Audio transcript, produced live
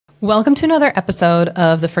Welcome to another episode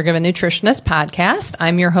of the Forgiven Nutritionist podcast.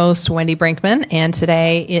 I'm your host, Wendy Brinkmann, and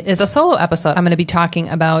today it is a solo episode. I'm going to be talking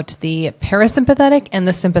about the parasympathetic and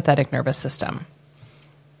the sympathetic nervous system.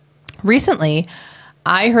 Recently,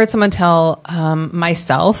 I heard someone tell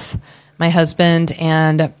myself, my husband,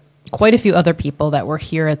 and quite a few other people that were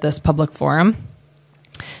here at this public forum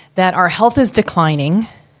that our health is declining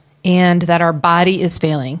and that our body is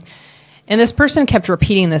failing. And this person kept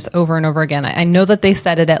repeating this over and over again. I know that they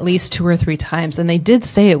said it at least 2 or 3 times, and they did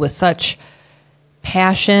say it with such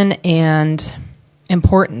passion and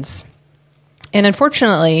importance. And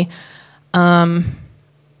unfortunately, that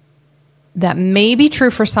may be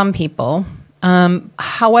true for some people.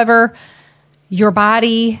 However, your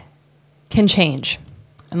body can change.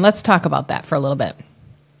 And let's talk about that for a little bit.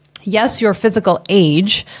 Yes, your physical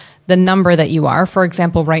age, the number that you are. For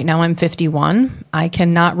example, right now I'm 51. I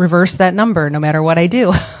cannot reverse that number no matter what I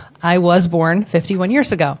do. I was born 51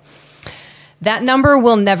 years ago. That number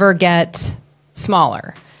will never get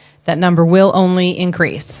smaller. That number will only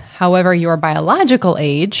increase. However, your biological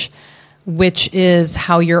age, which is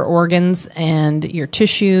how your organs and your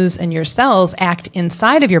tissues and your cells act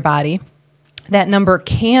inside of your body, that number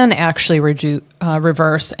can actually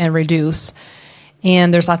reverse and reduce.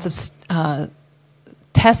 And there's lots of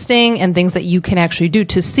testing and things that you can actually do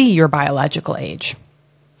to see your biological age.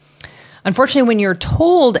 Unfortunately, when you're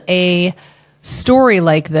told a story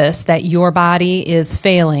like this, that your body is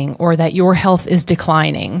failing or that your health is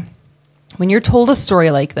declining, when you're told a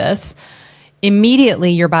story like this,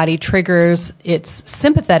 immediately your body triggers its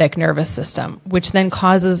sympathetic nervous system, which then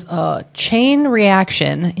causes a chain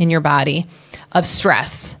reaction in your body of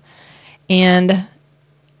stress. And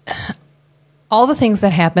all the things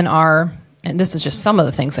that happen are, and this is just some of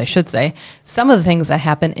the things I should say, some of the things that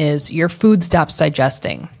happen is your food stops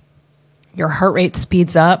digesting, your heart rate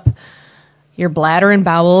speeds up, your bladder and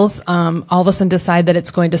bowels all of a sudden decide that it's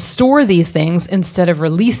going to store these things instead of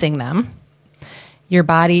releasing them. Your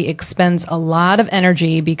body expends a lot of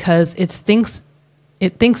energy because it thinks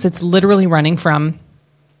it's literally running from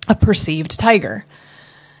a perceived tiger.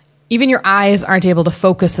 Even your eyes aren't able to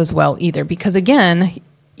focus as well either because, again,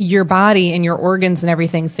 your body and your organs and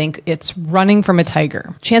everything think it's running from a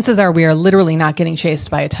tiger. Chances are we are literally not getting chased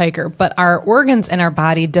by a tiger, but our organs and our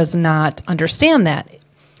body does not understand that.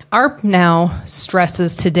 Our now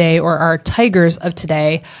stresses today, or our tigers of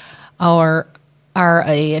today, are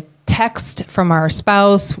a text from our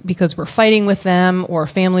spouse because we're fighting with them or a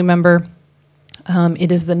family member.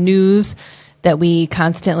 It is the news that we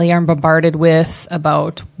constantly are bombarded with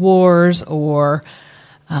about wars or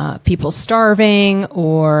people starving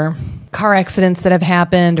or car accidents that have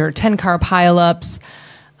happened or 10-car pileups.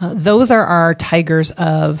 Those are our tigers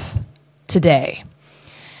of today.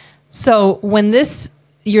 So when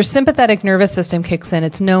your sympathetic nervous system kicks in,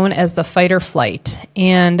 it's known as the fight or flight.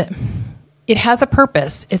 And it has a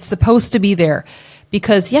purpose. It's supposed to be there.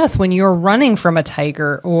 Because yes, when you're running from a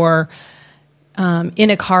tiger or in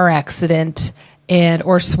a car accident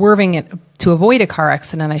or swerving it to avoid a car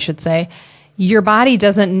accident, I should say, your body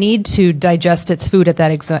doesn't need to digest its food at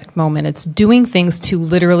that exact moment. It's doing things to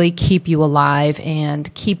literally keep you alive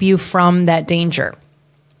and keep you from that danger.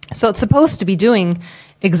 So it's supposed to be doing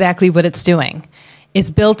exactly what it's doing.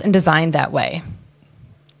 It's built and designed that way.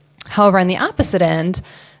 However, on the opposite end,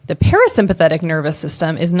 the parasympathetic nervous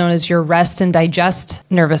system is known as your rest and digest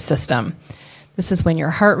nervous system. This is when your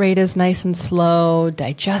heart rate is nice and slow,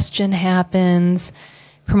 digestion happens,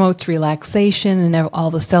 promotes relaxation and all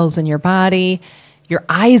the cells in your body. Your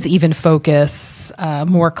eyes even focus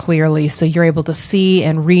more clearly, so you're able to see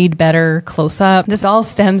and read better close up. This all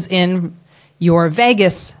stems in your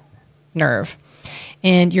vagus nerve.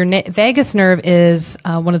 And your vagus nerve is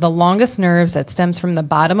one of the longest nerves that stems from the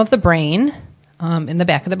bottom of the brain, in the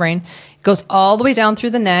back of the brain. It goes all the way down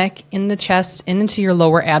through the neck, in the chest, and into your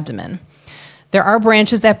lower abdomen. There are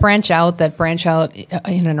branches that branch out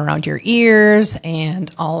in and around your ears and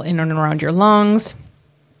all in and around your lungs.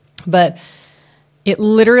 But it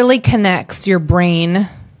literally connects your brain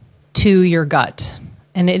to your gut.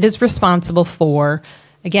 And it is responsible for,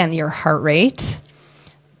 again, your heart rate,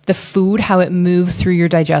 the food, how it moves through your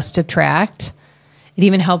digestive tract. It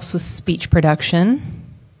even helps with speech production.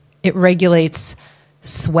 It regulates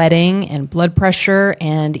sweating and blood pressure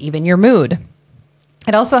and even your mood.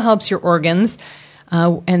 It also helps your organs,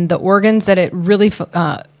 and the organs that it really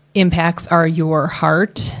impacts are your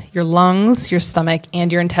heart, your lungs, your stomach,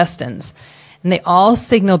 and your intestines. And they all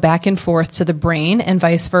signal back and forth to the brain and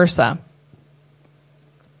vice versa.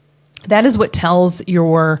 That is what tells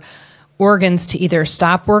your organs to either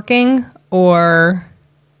stop working or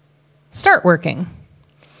start working.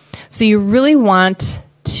 So you really want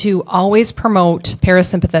to always promote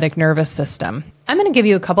parasympathetic nervous system. I'm going to give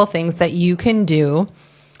you a couple things that you can do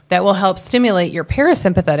that will help stimulate your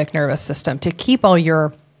parasympathetic nervous system to keep all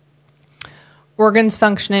your organs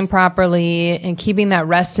functioning properly and keeping that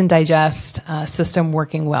rest and digest system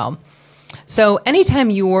working well. So anytime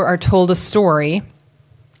you are told a story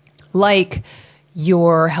like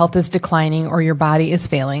your health is declining or your body is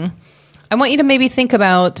failing, I want you to maybe think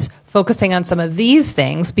about focusing on some of these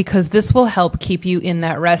things, because this will help keep you in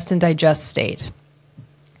that rest and digest state.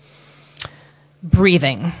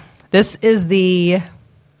 Breathing. This is the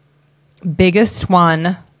biggest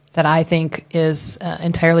one that I think is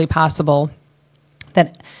entirely possible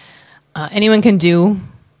that anyone can do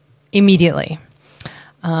immediately.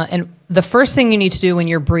 And the first thing you need to do when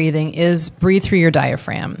you're breathing is breathe through your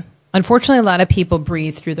diaphragm. Unfortunately, a lot of people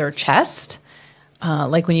breathe through their chest.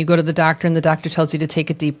 Like when you go to the doctor and the doctor tells you to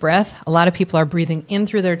take a deep breath, a lot of people are breathing in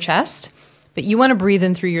through their chest, but you want to breathe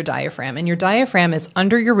in through your diaphragm. And your diaphragm is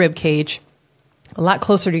under your rib cage, a lot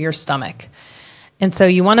closer to your stomach. And so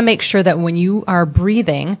you want to make sure that when you are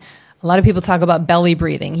breathing, a lot of people talk about belly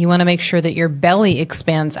breathing. You want to make sure that your belly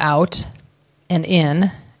expands out and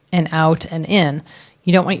in and out and in.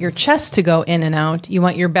 You don't want your chest to go in and out. You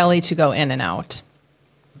want your belly to go in and out.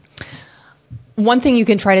 One thing you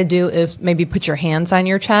can try to do is maybe put your hands on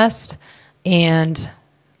your chest and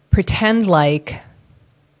pretend like,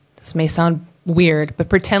 this may sound weird, but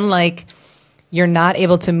pretend like you're not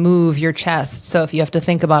able to move your chest. So if you have to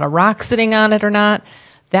think about a rock sitting on it or not,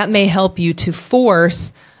 that may help you to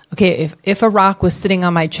force, okay, if a rock was sitting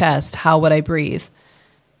on my chest, how would I breathe?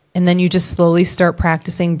 And then you just slowly start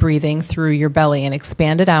practicing breathing through your belly and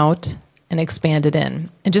expand it out and expand it in.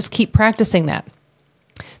 And just keep practicing that.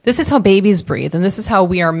 This is how babies breathe, and this is how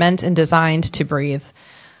we are meant and designed to breathe.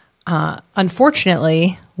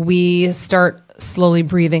 Unfortunately, we start slowly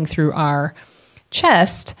breathing through our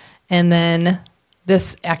chest, and then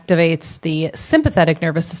this activates the sympathetic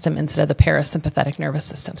nervous system instead of the parasympathetic nervous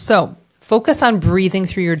system. So focus on breathing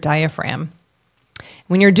through your diaphragm.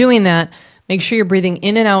 When you're doing that, make sure you're breathing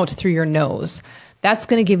in and out through your nose. That's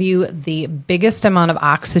going to give you the biggest amount of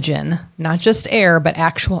oxygen, not just air, but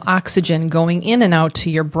actual oxygen going in and out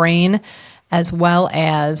to your brain, as well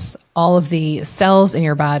as all of the cells in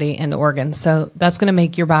your body and organs. So that's going to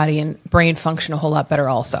make your body and brain function a whole lot better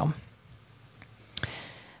also.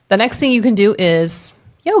 The next thing you can do is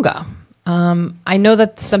yoga. I know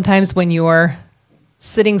that sometimes when you're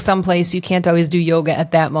sitting someplace, you can't always do yoga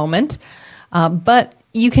at that moment, but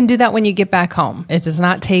you can do that when you get back home. It does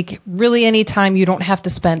not take really any time. You don't have to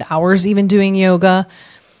spend hours even doing yoga.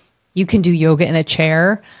 You can do yoga in a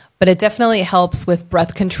chair, but it definitely helps with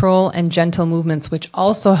breath control and gentle movements, which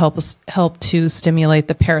also help to stimulate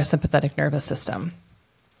the parasympathetic nervous system.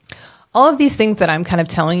 All of these things that I'm kind of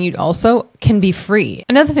telling you also can be free.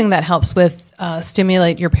 Another thing that helps with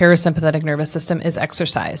stimulate your parasympathetic nervous system is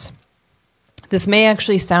exercise. This may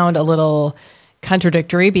actually sound a little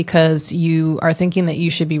contradictory because you are thinking that you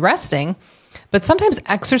should be resting, but sometimes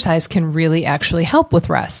exercise can really actually help with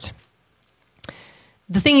rest.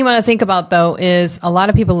 The thing you want to think about, though, is a lot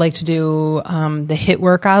of people like to do the HIIT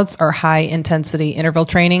workouts or high intensity interval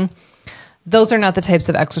training. Those are not the types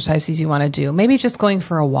of exercises you want to do. Maybe just going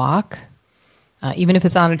for a walk, even if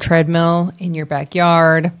it's on a treadmill in your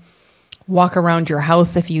backyard, walk around your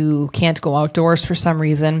house if you can't go outdoors for some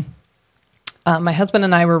reason. My husband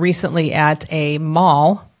and I were recently at a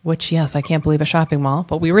mall, which, yes, I can't believe a shopping mall,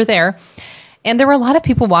 but we were there. And there were a lot of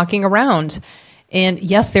people walking around. And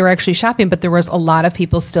yes, they were actually shopping, but there was a lot of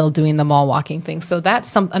people still doing the mall walking thing. So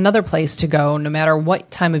that's another place to go, no matter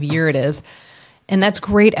what time of year it is. And that's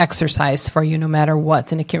great exercise for you no matter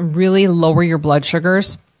what. And it can really lower your blood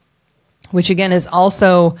sugars, which again is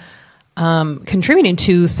also contributing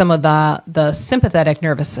to some of the sympathetic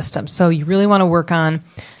nervous system. So you really want to work on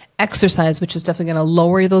exercise, which is definitely going to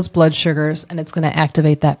lower those blood sugars, and it's going to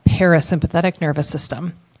activate that parasympathetic nervous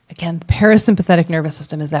system. Again, the parasympathetic nervous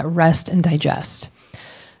system is that rest and digest.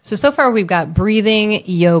 So far we've got breathing,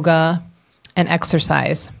 yoga, and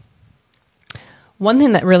exercise. One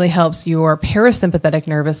thing that really helps your parasympathetic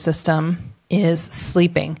nervous system is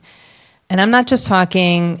sleeping. And I'm not just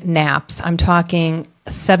talking naps. I'm talking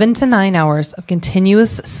 7 to 9 hours of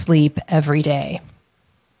continuous sleep every day.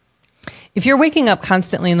 If you're waking up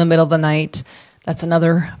constantly in the middle of the night, that's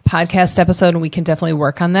another podcast episode, and we can definitely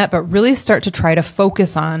work on that, but really start to try to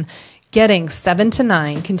focus on getting 7 to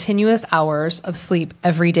 9 continuous hours of sleep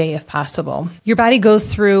every day if possible. Your body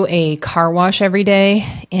goes through a car wash every day,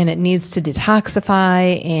 and it needs to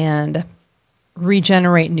detoxify and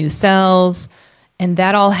regenerate new cells And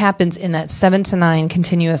that all happens in that 7 to 9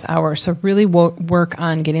 continuous hours. So really work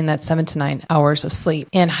on getting that 7 to 9 hours of sleep.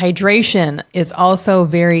 And hydration is also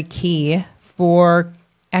very key for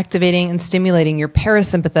activating and stimulating your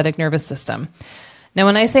parasympathetic nervous system. Now,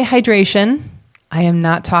 when I say hydration, I am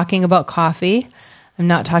not talking about coffee. I'm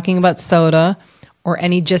not talking about soda or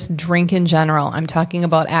any just drink in general. I'm talking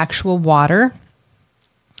about actual water.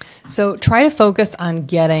 So try to focus on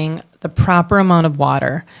getting the proper amount of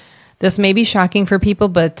water. This may be shocking for people,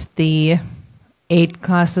 but the 8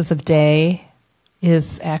 glasses a day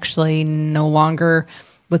is actually no longer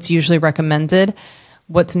what's usually recommended.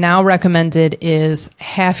 What's now recommended is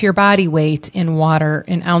half your body weight in water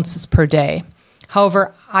in ounces per day.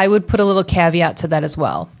 However, I would put a little caveat to that as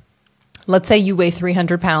well. Let's say you weigh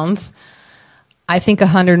 300 pounds. I think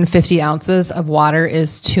 150 ounces of water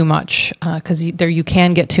is too much because you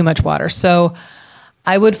can get too much water. So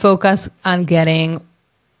I would focus on getting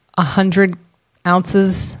 100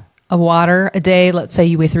 ounces of water a day. Let's say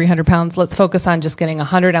you weigh 300 pounds. Let's focus on just getting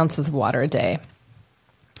 100 ounces of water a day.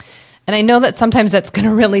 And I know that sometimes that's going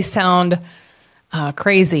to really sound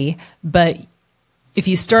crazy, but if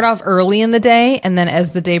you start off early in the day and then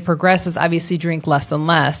as the day progresses, obviously drink less and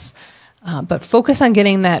less, but focus on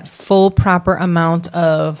getting that full proper amount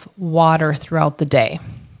of water throughout the day.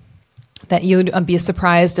 That you'd be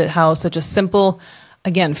surprised at how such a simple,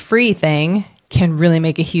 again, free thing can really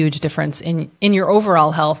make a huge difference in your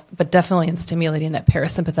overall health, but definitely in stimulating that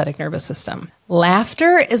parasympathetic nervous system.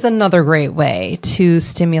 Laughter is another great way to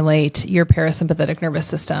stimulate your parasympathetic nervous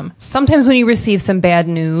system. Sometimes when you receive some bad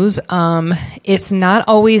news, it's not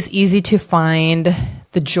always easy to find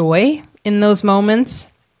the joy in those moments.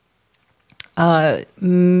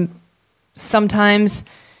 Sometimes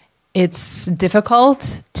it's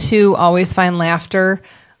difficult to always find laughter,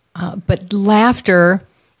 but laughter,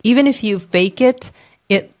 even if you fake it,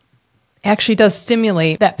 it actually does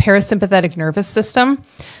stimulate that parasympathetic nervous system.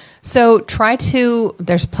 So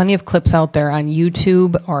there's plenty of clips out there on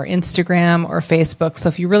YouTube or Instagram or Facebook. So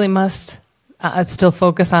if you really must still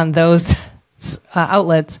focus on those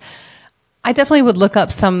outlets, I definitely would look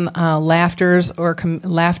up some laughter or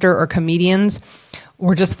comedians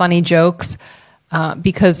or just funny jokes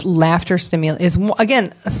because laughter is,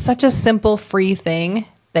 again, such a simple, free thing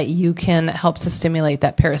that you can help to stimulate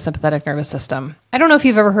that parasympathetic nervous system. I don't know if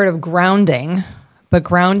you've ever heard of grounding, but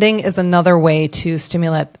grounding is another way to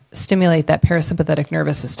stimulate that parasympathetic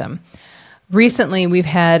nervous system. Recently, we've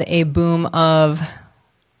had a boom of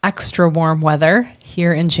extra warm weather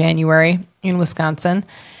here in January in Wisconsin,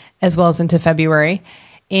 as well as into February.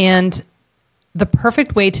 And the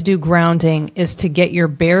perfect way to do grounding is to get your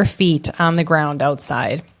bare feet on the ground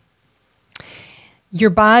outside. Your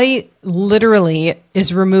body literally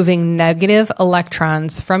is removing negative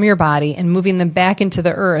electrons from your body and moving them back into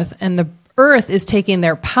the earth. And the earth is taking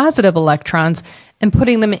their positive electrons and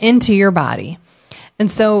putting them into your body. And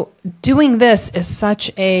so doing this is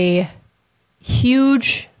such a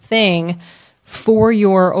huge thing for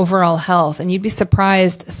your overall health. And you'd be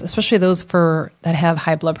surprised, especially those that have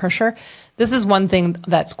high blood pressure. This is one thing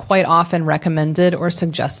that's quite often recommended or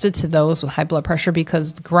suggested to those with high blood pressure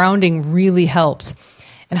because grounding really helps.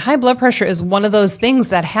 And high blood pressure is one of those things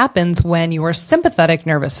that happens when your sympathetic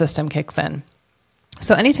nervous system kicks in.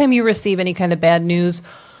 So anytime you receive any kind of bad news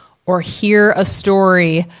or hear a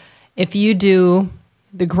story, if you do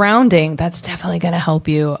the grounding, that's definitely going to help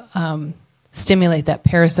you stimulate that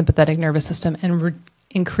parasympathetic nervous system and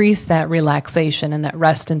increase that relaxation and that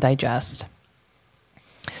rest and digest.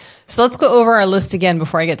 So let's go over our list again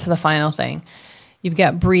before I get to the final thing. You've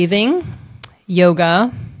got breathing,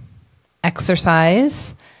 yoga,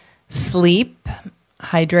 exercise, sleep,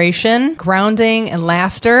 hydration, grounding, and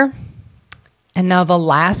laughter. And now the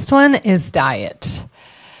last one is diet.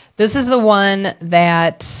 This is the one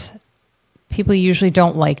that people usually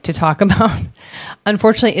don't like to talk about.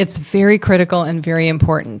 Unfortunately, it's very critical and very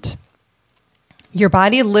important. Your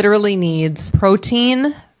body literally needs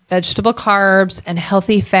protein, vegetable carbs, and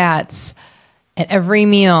healthy fats at every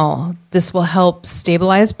meal. This will help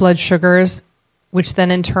stabilize blood sugars, which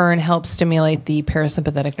then in turn helps stimulate the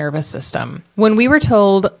parasympathetic nervous system. When we were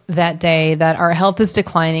told that day that our health is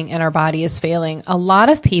declining and our body is failing, a lot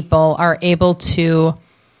of people are able to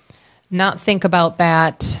not think about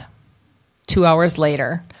that 2 hours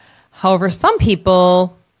later. However, some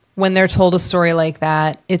people, when they're told a story like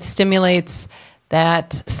that, it stimulates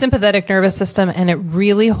that sympathetic nervous system and it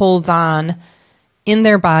really holds on in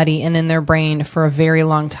their body and in their brain for a very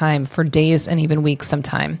long time, for days and even weeks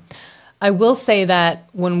sometime. I will say that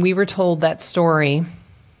when we were told that story,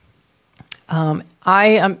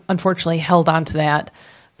 I unfortunately held on to that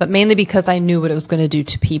but mainly because I knew what it was going to do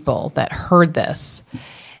to people that heard this.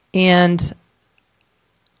 And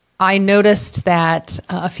I noticed that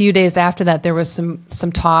a few days after that, there was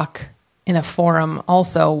some talk in a forum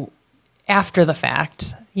also after the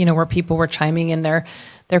fact, where people were chiming in their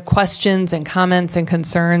questions and comments and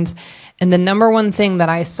concerns. And the number one thing that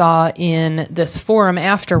I saw in this forum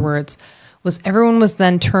afterwards was everyone was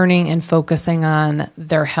then turning and focusing on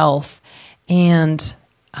their health and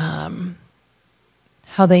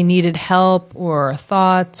how they needed help or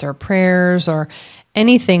thoughts or prayers or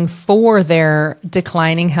anything for their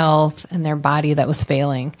declining health and their body that was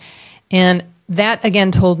failing. And that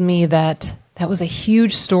again told me that was a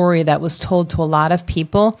huge story that was told to a lot of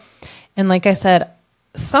people. And like I said,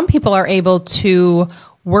 some people are able to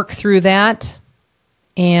work through that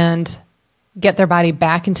and get their body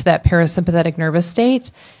back into that parasympathetic nervous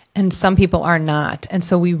state, and some people are not. And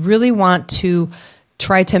so we really want to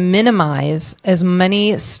try to minimize as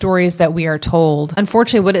many stories that we are told.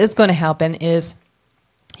 Unfortunately, what is going to happen is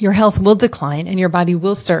your health will decline and your body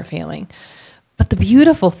will start failing. But the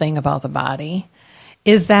beautiful thing about the body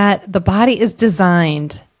is that the body is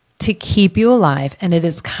designed to keep you alive, and it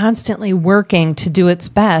is constantly working to do its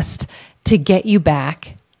best to get you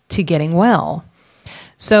back to getting well.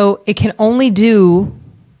 So it can only do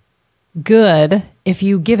good if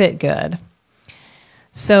you give it good.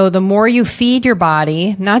 So the more you feed your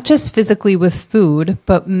body, not just physically with food,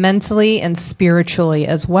 but mentally and spiritually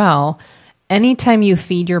as well, anytime you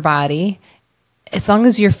feed your body, as long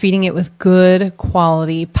as you're feeding it with good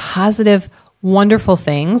quality, positive, wonderful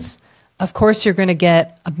things, of course, you're going to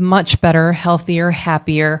get a much better, healthier,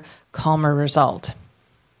 happier, calmer result.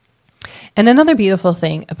 And another beautiful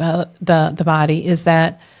thing about the body is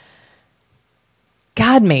that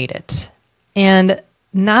God made it. And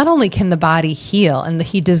not only can the body heal, and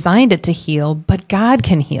He designed it to heal, but God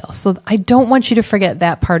can heal. So I don't want you to forget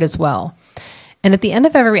that part as well. And at the end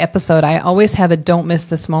of every episode, I always have a don't miss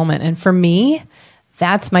this moment. And for me,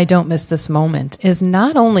 that's my don't miss this moment, is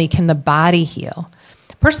not only can the body heal.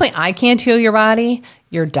 Personally, I can't heal your body.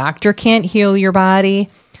 Your doctor can't heal your body,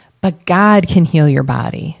 but God can heal your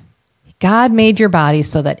body. God made your body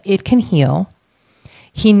so that it can heal.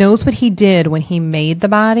 He knows what He did when He made the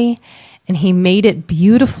body, and He made it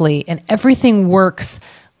beautifully, and everything works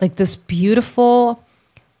like this beautiful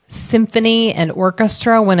symphony and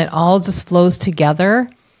orchestra when it all just flows together.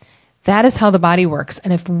 That is how the body works.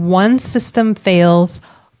 And if one system fails,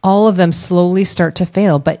 all of them slowly start to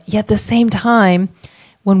fail. But yet at the same time,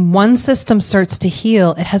 when one system starts to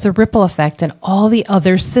heal, it has a ripple effect, and all the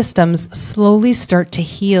other systems slowly start to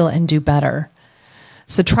heal and do better.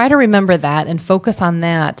 So try to remember that and focus on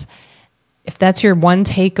that. If that's your one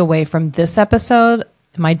takeaway from this episode,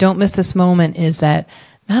 my don't miss this moment is that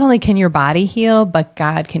not only can your body heal, but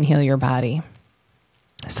God can heal your body.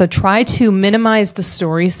 So try to minimize the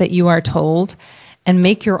stories that you are told and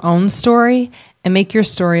make your own story, and make your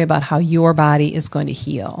story about how your body is going to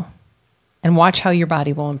heal. And watch how your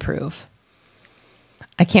body will improve.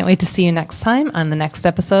 I can't wait to see you next time on the next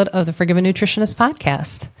episode of the Forgiven Nutritionist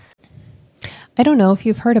podcast. I don't know if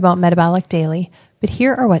you've heard about Metabolic Daily, but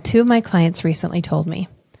here are what 2 of my clients recently told me.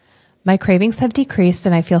 My cravings have decreased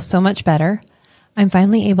and I feel so much better. I'm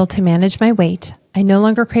finally able to manage my weight. I no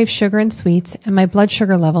longer crave sugar and sweets, and my blood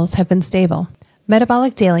sugar levels have been stable.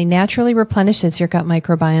 Metabolic Daily naturally replenishes your gut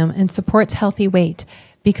microbiome and supports healthy weight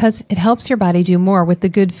because it helps your body do more with the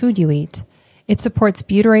good food you eat. It supports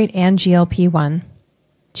butyrate and GLP-1.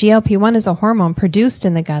 GLP-1 is a hormone produced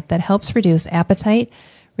in the gut that helps reduce appetite,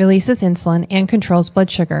 releases insulin, and controls blood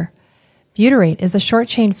sugar. Butyrate is a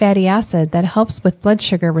short-chain fatty acid that helps with blood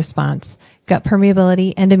sugar response, gut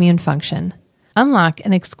permeability, and immune function. Unlock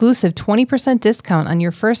an exclusive 20% discount on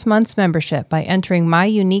your first month's membership by entering my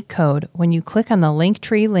unique code when you click on the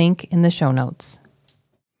Linktree link in the show notes.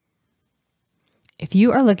 If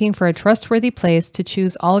you are looking for a trustworthy place to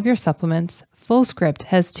choose all of your supplements, FullScript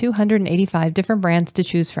has 285 different brands to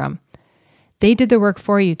choose from. They did the work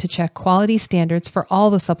for you to check quality standards for all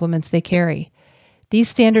the supplements they carry. These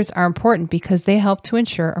standards are important because they help to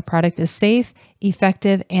ensure a product is safe,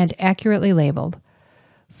 effective, and accurately labeled.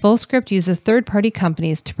 FullScript uses third-party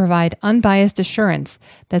companies to provide unbiased assurance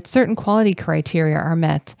that certain quality criteria are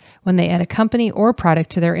met when they add a company or product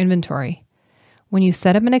to their inventory. When you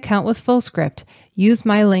set up an account with FullScript, use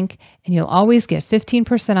my link and you'll always get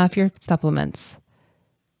 15% off your supplements.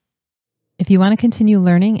 If you want to continue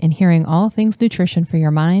learning and hearing all things nutrition for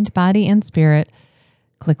your mind, body, and spirit,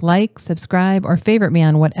 click like, subscribe, or favorite me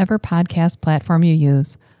on whatever podcast platform you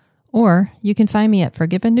use. Or you can find me at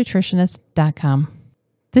ForgivenNutritionist.com.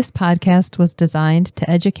 This podcast was designed to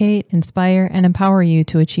educate, inspire, and empower you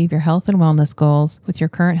to achieve your health and wellness goals with your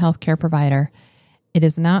current healthcare provider. It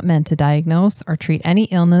is not meant to diagnose or treat any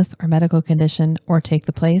illness or medical condition or take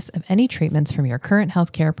the place of any treatments from your current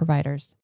healthcare providers.